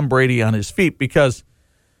keeping Tom Brady on his feet, because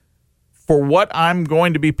for what I'm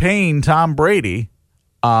going to be paying Tom Brady,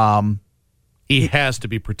 he has to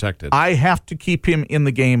be protected. I have to keep him in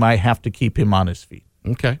the game. I have to keep him on his feet.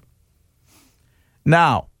 Okay.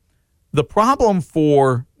 Now, the problem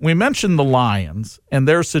we mentioned the Lions and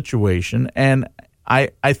their situation, and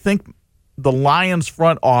I think the Lions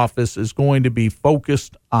front office is going to be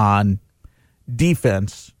focused on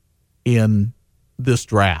defense in this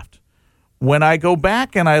draft. When I go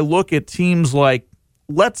back and I look at teams like,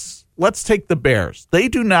 let's take the Bears. They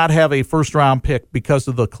do not have a first-round pick because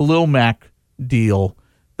of the Khalil Mack deal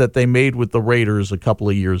that they made with the Raiders a couple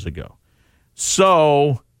of years ago.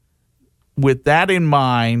 So, with that in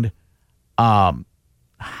mind,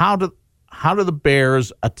 how do the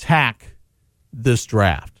Bears attack this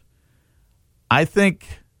draft? I think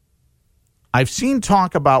I've seen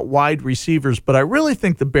talk about wide receivers, but I really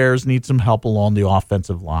think the Bears need some help along the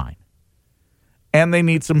offensive line. And they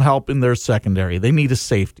need some help in their secondary. They need a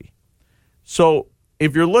safety. So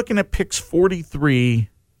if you're looking at picks 43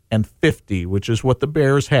 and 50, which is what the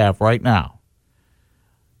Bears have right now,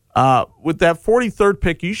 with that 43rd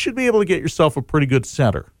pick, you should be able to get yourself a pretty good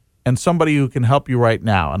center and somebody who can help you right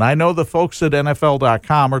now. And I know the folks at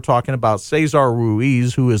NFL.com are talking about Cesar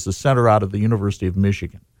Ruiz, who is the center out of the University of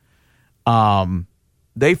Michigan.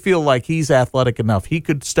 They feel like he's athletic enough. He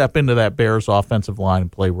could step into that Bears offensive line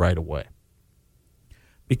and play right away.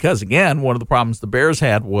 Because, again, one of the problems the Bears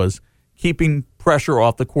had was keeping pressure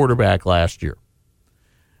off the quarterback last year.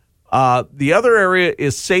 The other area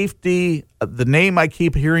is safety. The name I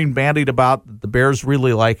keep hearing bandied about that the Bears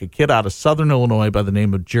really like, a kid out of Southern Illinois by the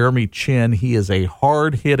name of Jeremy Chin. He is a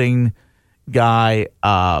hard-hitting guy,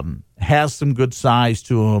 has some good size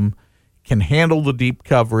to him, can handle the deep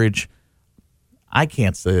coverage. I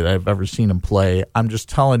can't say that I've ever seen him play. I'm just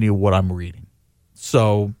telling you what I'm reading.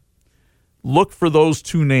 So look for those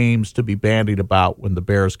two names to be bandied about when the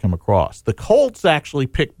Bears come across. The Colts actually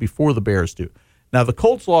picked before the Bears do. Now, the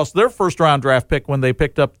Colts lost their first-round draft pick when they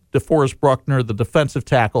picked up DeForest Buckner, the defensive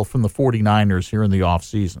tackle from the 49ers here in the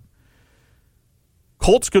offseason.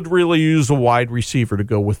 Colts could really use a wide receiver to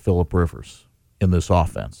go with Phillip Rivers in this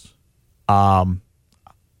offense. I'll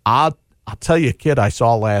tell you a kid I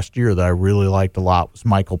saw last year that I really liked a lot was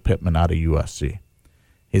Michael Pittman out of USC.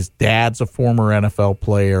 His dad's a former NFL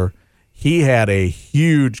player. He had a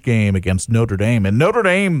huge game against Notre Dame, and Notre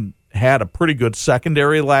Dame had a pretty good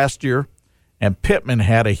secondary last year. And Pittman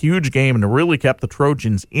had a huge game and really kept the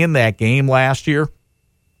Trojans in that game last year.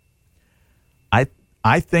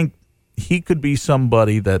 I think he could be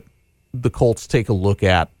somebody that the Colts take a look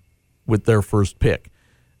at with their first pick.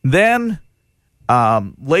 Then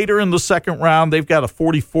later in the second round, they've got a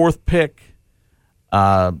 44th pick.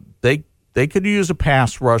 They could use a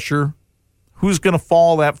pass rusher. Who's going to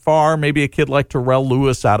fall that far? Maybe a kid like Terrell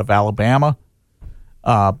Lewis out of Alabama.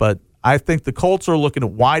 But I think the Colts are looking at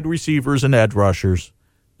wide receivers and edge rushers.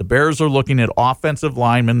 The Bears are looking at offensive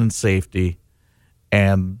linemen and safety.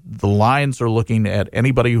 And the Lions are looking at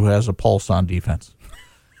anybody who has a pulse on defense.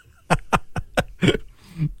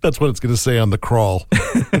 That's what it's going to say on the crawl.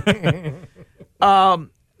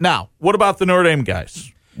 Now, what about the Notre Dame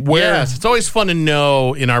guys? Yes, it's always fun to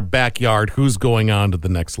know in our backyard who's going on to the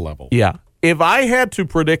next level. Yeah. If I had to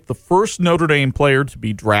predict the first Notre Dame player to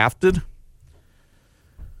be drafted,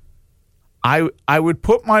 I would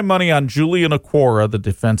put my money on Julian Okwara, the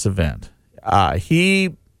defensive end.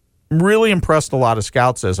 He really impressed a lot of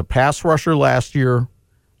scouts as a pass rusher last year.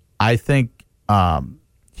 I think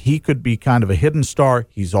he could be kind of a hidden star.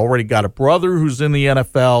 He's already got a brother who's in the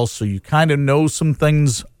NFL, so you kind of know some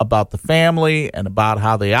things about the family and about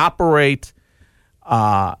how they operate,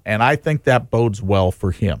 and I think that bodes well for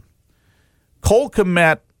him. Cole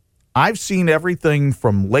Kmet, I've seen everything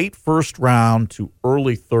from late first round to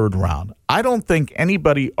early third round. I don't think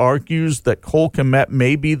anybody argues that Cole Kmet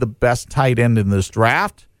may be the best tight end in this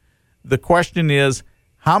draft. The question is,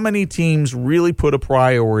 how many teams really put a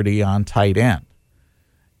priority on tight end?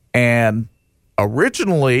 And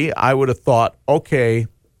originally, I would have thought, okay,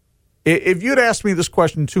 if you'd asked me this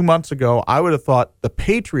question 2 months ago, I would have thought the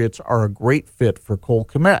Patriots are a great fit for Cole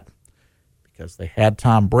Kmet because they had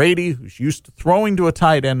Tom Brady, who's used to throwing to a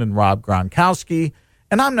tight end, and Rob Gronkowski.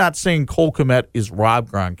 And I'm not saying Cole Kmet is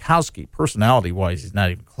Rob Gronkowski. Personality-wise, he's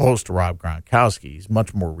not even close to Rob Gronkowski. He's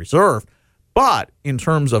much more reserved. But in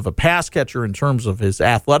terms of a pass catcher, in terms of his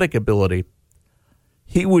athletic ability,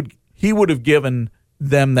 he would have given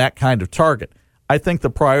them that kind of target. I think the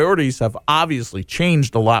priorities have obviously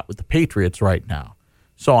changed a lot with the Patriots right now.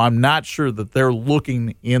 So I'm not sure that they're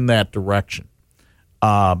looking in that direction.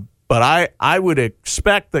 But I would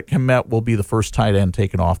expect that Kmet will be the first tight end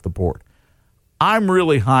taken off the board. I'm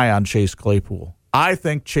really high on Chase Claypool. I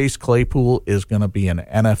think Chase Claypool is going to be an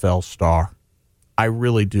NFL star. I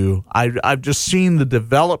really do. I've just seen the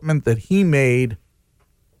development that he made.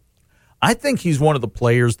 I think he's one of the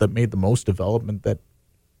players that made the most development that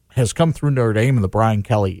has come through Notre Dame in the Brian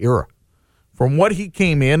Kelly era. From what he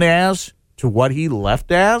came in as to what he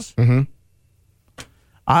left as,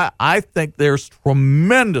 I think there's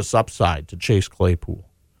tremendous upside to Chase Claypool.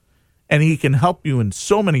 And he can help you in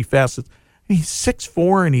so many facets. He's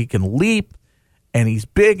 6'4", and he can leap, and he's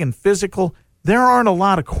big and physical. There aren't a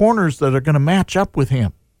lot of corners that are going to match up with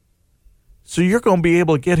him. So you're going to be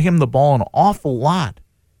able to get him the ball an awful lot.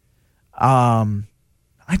 I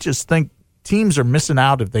just think teams are missing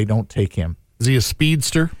out if they don't take him. Is he a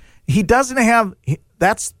speedster? He doesn't have –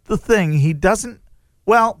 that's the thing. He doesn't –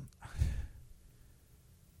 well,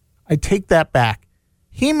 I take that back.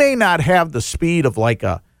 He may not have the speed of like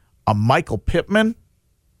a Michael Pittman,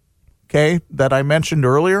 okay, that I mentioned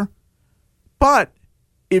earlier. But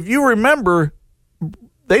if you remember,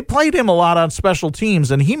 they played him a lot on special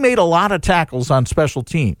teams, and he made a lot of tackles on special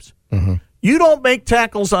teams. Mm-hmm. You don't make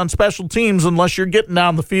tackles on special teams unless you're getting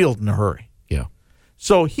down the field in a hurry. Yeah.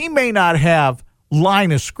 So he may not have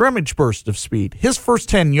line of scrimmage burst of speed. His first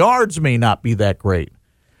 10 yards may not be that great.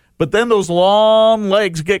 But then those long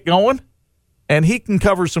legs get going, and he can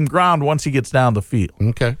cover some ground once he gets down the field.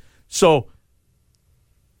 Okay. So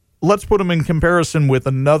let's put him in comparison with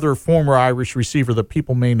another former Irish receiver that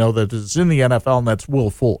people may know that is in the NFL, and that's Will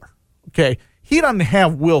Fuller. Okay. He doesn't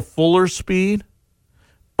have Will Fuller's speed,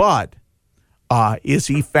 but is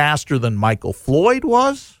he faster than Michael Floyd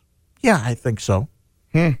was? Yeah, I think so.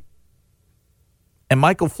 And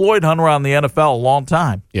Michael Floyd hung around the NFL a long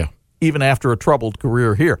time. Yeah. Even after a troubled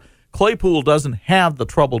career here. Claypool doesn't have the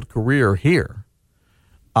troubled career here.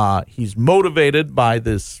 He's motivated by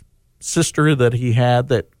this sister that he had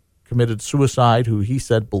that committed suicide, who he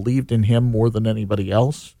said believed in him more than anybody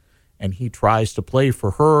else. And he tries to play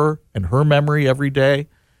for her and her memory every day.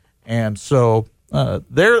 And so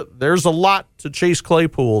there's a lot to Chase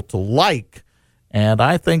Claypool to like. And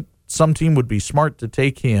I think some team would be smart to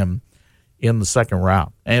take him in the second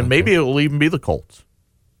round. And maybe it will even be the Colts.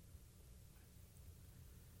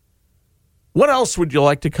 What else would you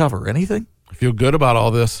like to cover? Anything? I feel good about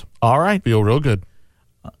all this. All right. Feel real good.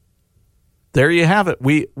 There you have it.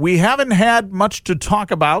 We haven't had much to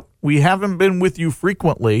talk about. We haven't been with you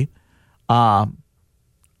frequently. I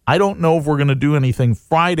don't know if we're going to do anything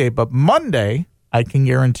Friday, but Monday, I can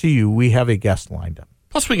guarantee you we have a guest lined up.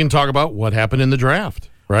 Plus, we can talk about what happened in the draft,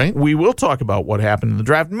 right? We will talk about what happened in the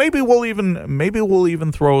draft. Maybe we'll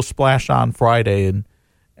even throw a splash on Friday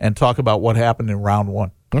and talk about what happened in round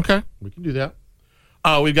one. Okay, we can do that.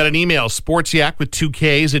 We've got an email, sportsyak with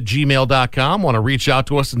 2Ks at gmail.com. Want to reach out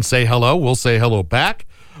to us and say hello? We'll say hello back.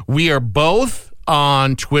 We are both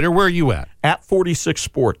on Twitter. Where are you at? At 46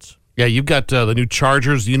 Sports. Yeah, you've got the new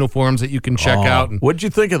Chargers uniforms that you can check out. And what'd you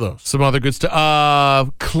think of those? some other good stuff.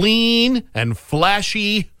 Clean and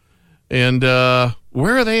flashy. And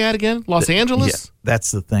where are they at again? Los Angeles? Yeah,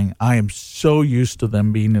 that's the thing. I am so used to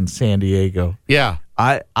them being in San Diego. Yeah.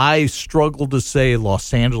 I struggle to say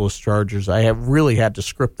Los Angeles Chargers. I have really had to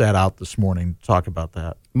script that out this morning to talk about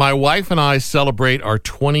that. My wife and I celebrate our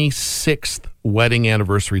 26th wedding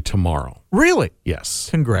anniversary tomorrow. Really? Yes.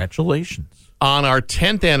 Congratulations. On our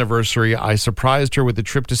 10th anniversary, I surprised her with a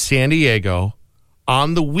trip to San Diego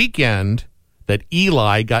on the weekend that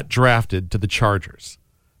Eli got drafted to the Chargers.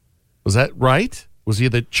 Was that right? Was he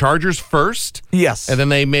the Chargers first? Yes. And then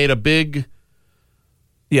they made a big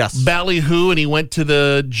ballyhoo, and he went to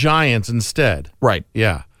the Giants instead. Right.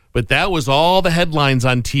 Yeah. But that was all the headlines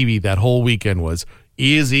on TV that whole weekend was,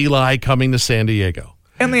 is Eli coming to San Diego?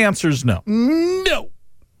 And the answer is no. No.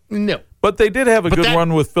 But they did have a good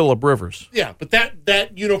run with Phillip Rivers. Yeah, but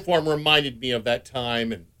that uniform reminded me of that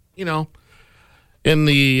time. And, in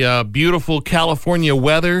the beautiful California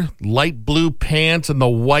weather, light blue pants and the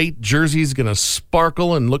white jersey's going to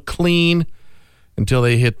sparkle and look clean until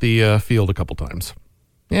they hit the field a couple times.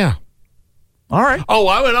 Yeah. All right. Oh,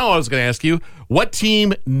 I was going to ask you, what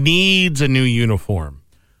team needs a new uniform?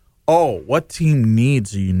 Oh, what team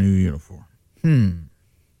needs a new uniform?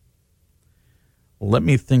 Let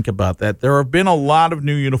me think about that. There have been a lot of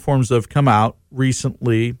new uniforms that have come out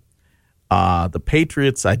recently. The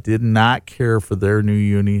Patriots, I did not care for their new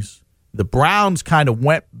unis. The Browns kind of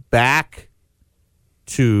went back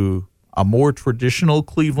to a more traditional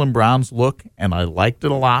Cleveland Browns look, and I liked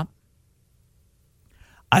it a lot.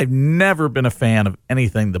 I've never been a fan of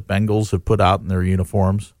anything the Bengals have put out in their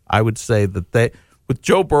uniforms. I would say that with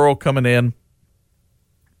Joe Burrow coming in,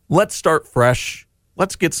 let's start fresh.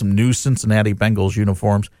 Let's get some new Cincinnati Bengals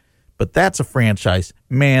uniforms. But that's a franchise.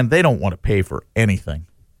 Man, they don't want to pay for anything.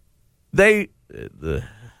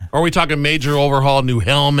 Are we talking major overhaul, new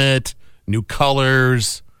helmet, new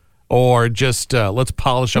colors, or just let's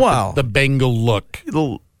polish up the Bengal look?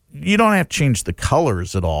 You don't have to change the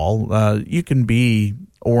colors at all. You can be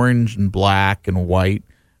orange and black and white,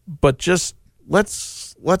 but just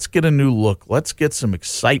let's get a new look. Let's get some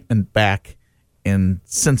excitement back in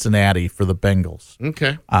Cincinnati for the Bengals.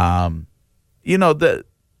 Okay.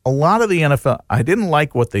 A lot of the NFL, I didn't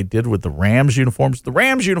like what they did with the Rams uniforms. The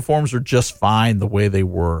Rams uniforms are just fine the way they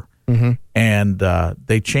were, and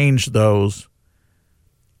they changed those.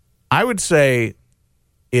 I would say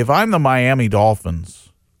if I'm the Miami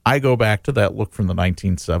Dolphins, I go back to that look from the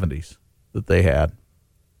 1970s that they had.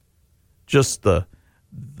 Just the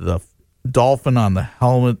dolphin on the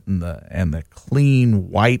helmet and the clean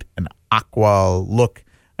white and aqua look.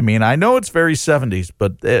 I mean, I know it's very 70s,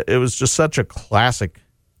 but it was just such a classic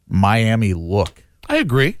Miami look. I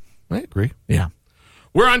agree. Yeah.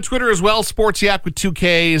 We're on Twitter as well, Sports Yak with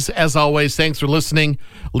 2Ks. As always, thanks for listening.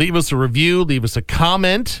 Leave us a review. Leave us a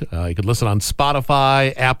comment. You can listen on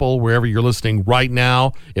Spotify, Apple, wherever you're listening right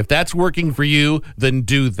now. If that's working for you, then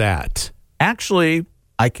do that. Actually,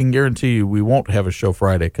 I can guarantee you we won't have a show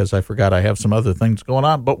Friday because I forgot I have some other things going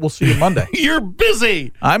on, but we'll see you Monday. You're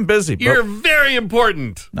busy. I'm busy. You're very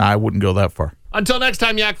important. I wouldn't go that far. Until next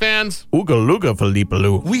time, Yak fans. Ooga looga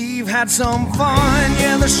Felipe-Loo. We've had some fun,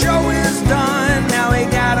 yeah, the show is done. Now we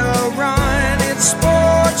gotta run. It's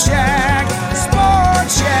Sport Shack.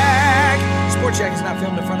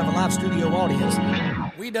 studio audience.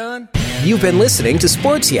 We done? You've been listening to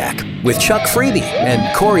Sports Yak with Chuck Freeby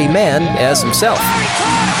and Corey Mann as himself.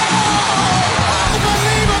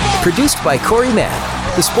 Produced by Corey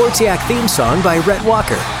Mann. The Sports Yak theme song by Rhett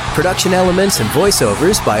Walker. Production elements and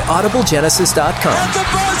voiceovers by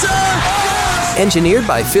AudibleGenesis.com. Engineered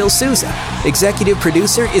by Phil Sousa. Executive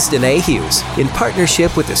producer is Danae Hughes, in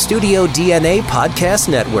partnership with the Studio DNA Podcast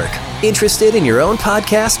Network. Interested in your own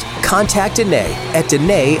podcast? Contact Danae at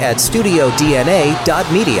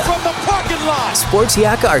studiodna.media. From the parking lot! Sports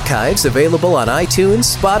Yak archives available on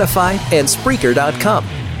iTunes, Spotify, and Spreaker.com.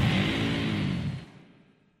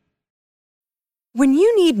 When you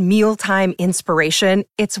need mealtime inspiration,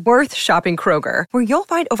 it's worth shopping Kroger, where you'll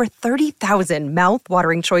find over 30,000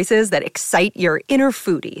 mouth-watering choices that excite your inner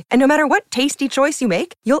foodie. And no matter what tasty choice you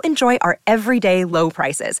make, you'll enjoy our everyday low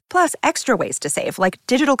prices, plus extra ways to save, like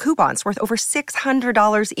digital coupons worth over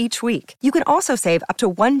 $600 each week. You can also save up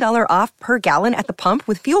to $1 off per gallon at the pump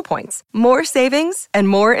with fuel points. More savings and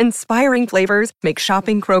more inspiring flavors make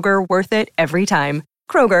shopping Kroger worth it every time.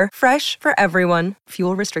 Kroger, fresh for everyone.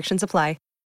 Fuel restrictions apply.